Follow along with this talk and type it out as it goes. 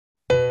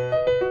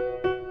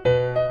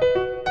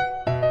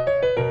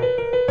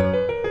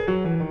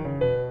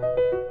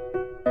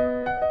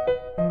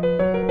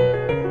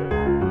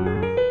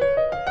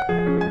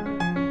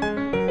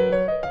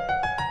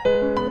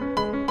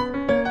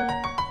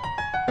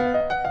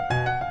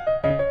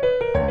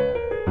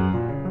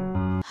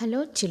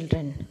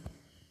children,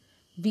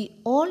 we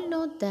all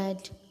know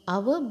that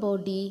our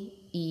body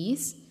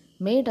is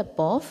made up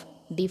of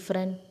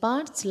different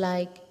parts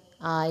like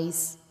eyes,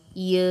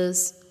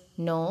 ears,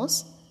 nose,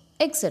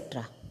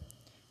 etc.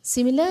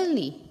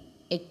 Similarly,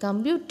 a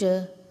computer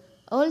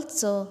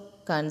also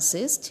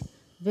consists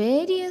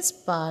various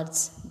parts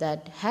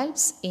that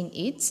helps in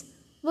its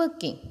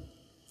working.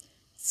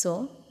 So,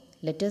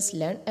 let us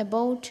learn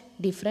about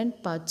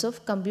different parts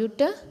of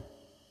computer.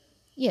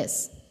 Yes,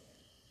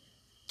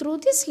 through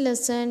this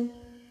lesson,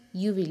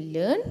 you will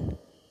learn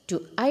to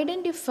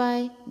identify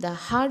the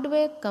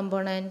hardware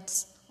components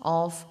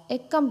of a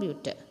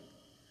computer,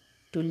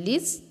 to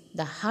list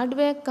the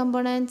hardware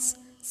components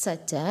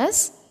such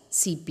as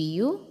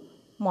CPU,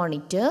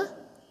 monitor,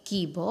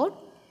 keyboard,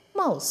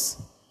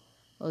 mouse.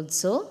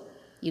 Also,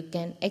 you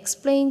can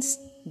explain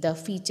the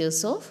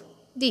features of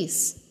these.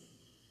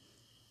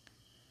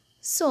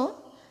 So,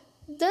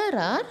 there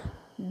are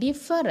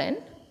different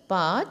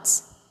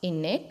parts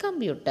in a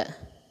computer.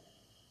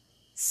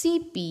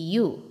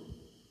 CPU.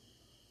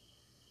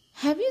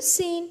 Have you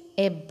seen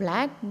a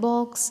black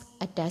box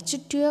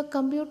attached to your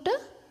computer?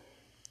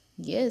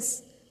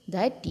 Yes,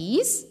 that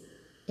is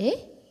a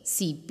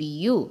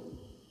CPU.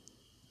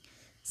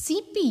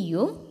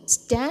 CPU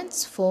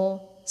stands for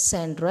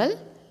Central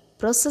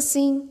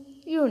Processing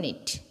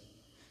Unit.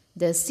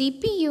 The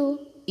CPU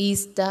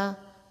is the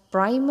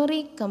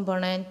primary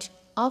component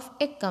of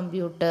a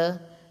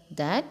computer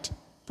that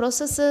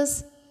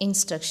processes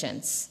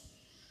instructions.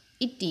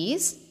 It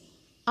is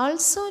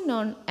also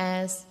known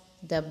as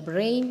the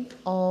brain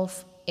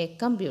of a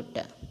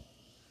computer.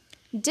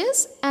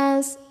 Just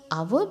as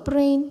our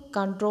brain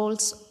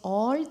controls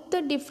all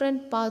the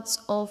different parts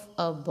of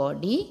our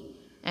body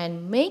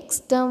and makes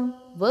them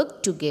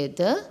work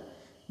together,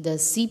 the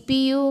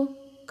CPU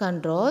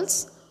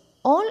controls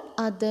all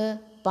other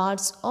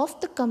parts of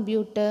the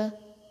computer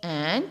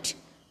and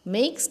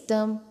makes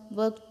them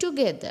work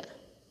together.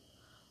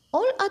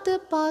 All other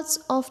parts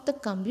of the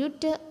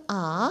computer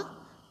are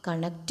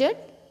connected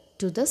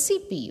to the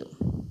CPU.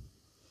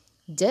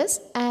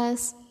 Just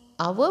as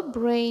our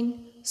brain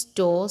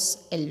stores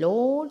a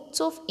lot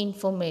of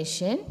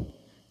information,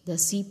 the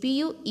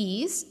CPU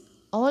is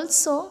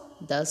also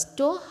the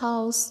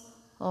storehouse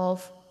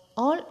of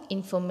all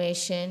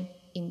information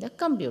in the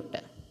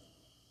computer.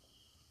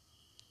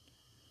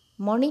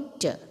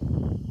 Monitor.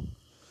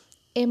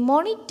 A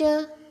monitor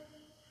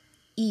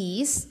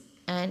is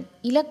an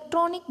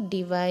electronic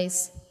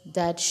device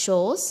that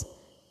shows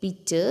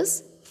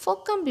pictures for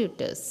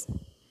computers.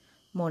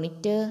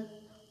 Monitor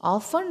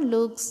often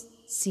looks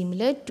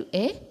similar to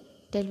a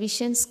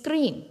television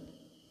screen.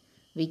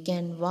 We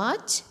can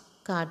watch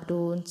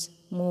cartoons,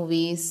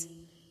 movies,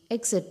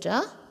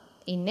 etc.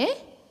 in a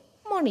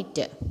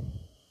monitor.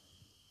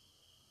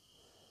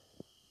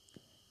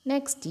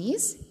 Next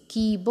is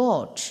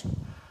keyboard.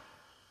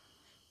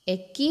 A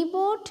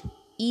keyboard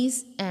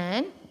is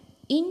an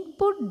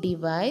input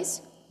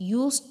device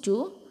used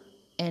to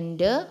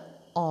enter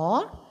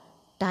or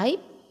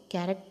type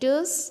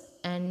characters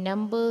and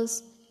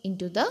numbers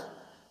into the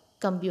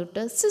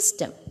computer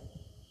system.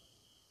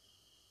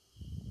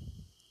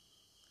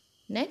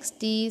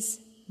 Next is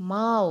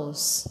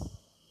mouse.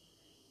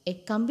 A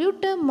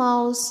computer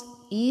mouse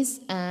is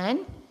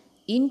an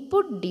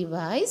input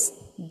device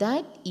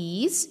that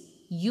is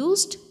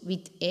used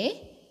with a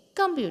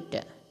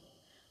computer.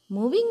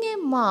 Moving a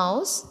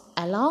mouse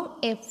along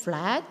a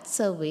flat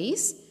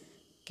surface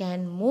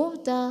can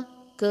move the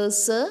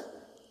cursor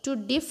to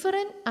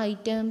different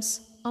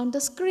items on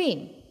the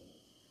screen.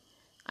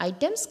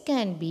 Items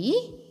can be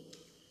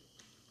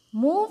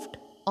moved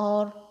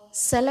or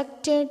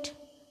selected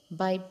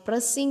by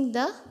pressing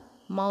the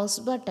mouse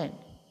button.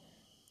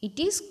 It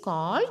is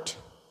called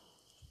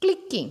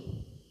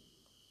clicking.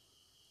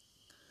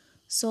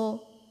 So,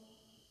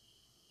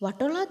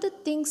 what all are the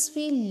things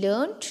we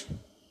learned?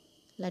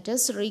 Let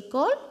us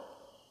recall.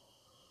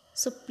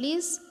 So,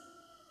 please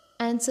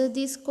answer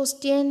this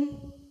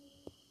question.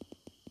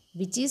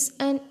 Which is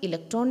an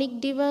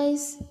electronic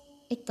device?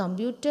 A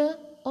computer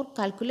or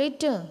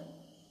calculator?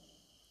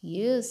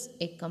 Yes,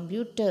 a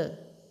computer.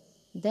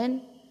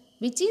 Then,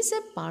 which is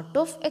a part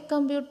of a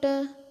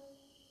computer?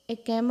 A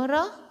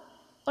camera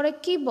or a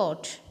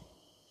keyboard?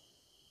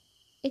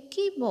 A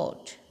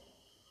keyboard.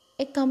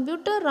 A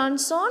computer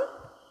runs on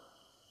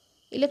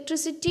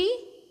electricity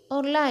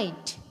or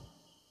light?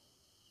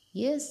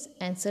 Yes,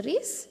 answer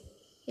is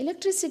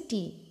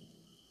electricity.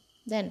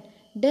 Then,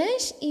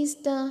 dash is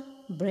the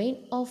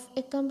brain of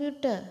a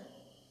computer?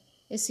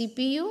 A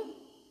CPU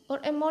or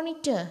a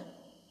monitor?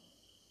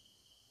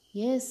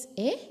 Yes,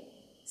 a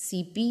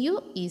CPU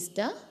is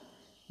the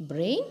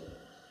brain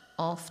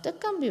of the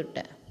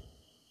computer.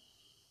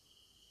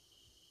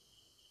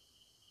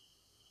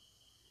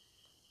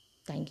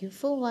 Thank you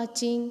for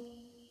watching.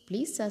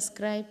 Please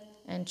subscribe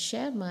and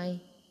share my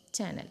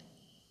channel.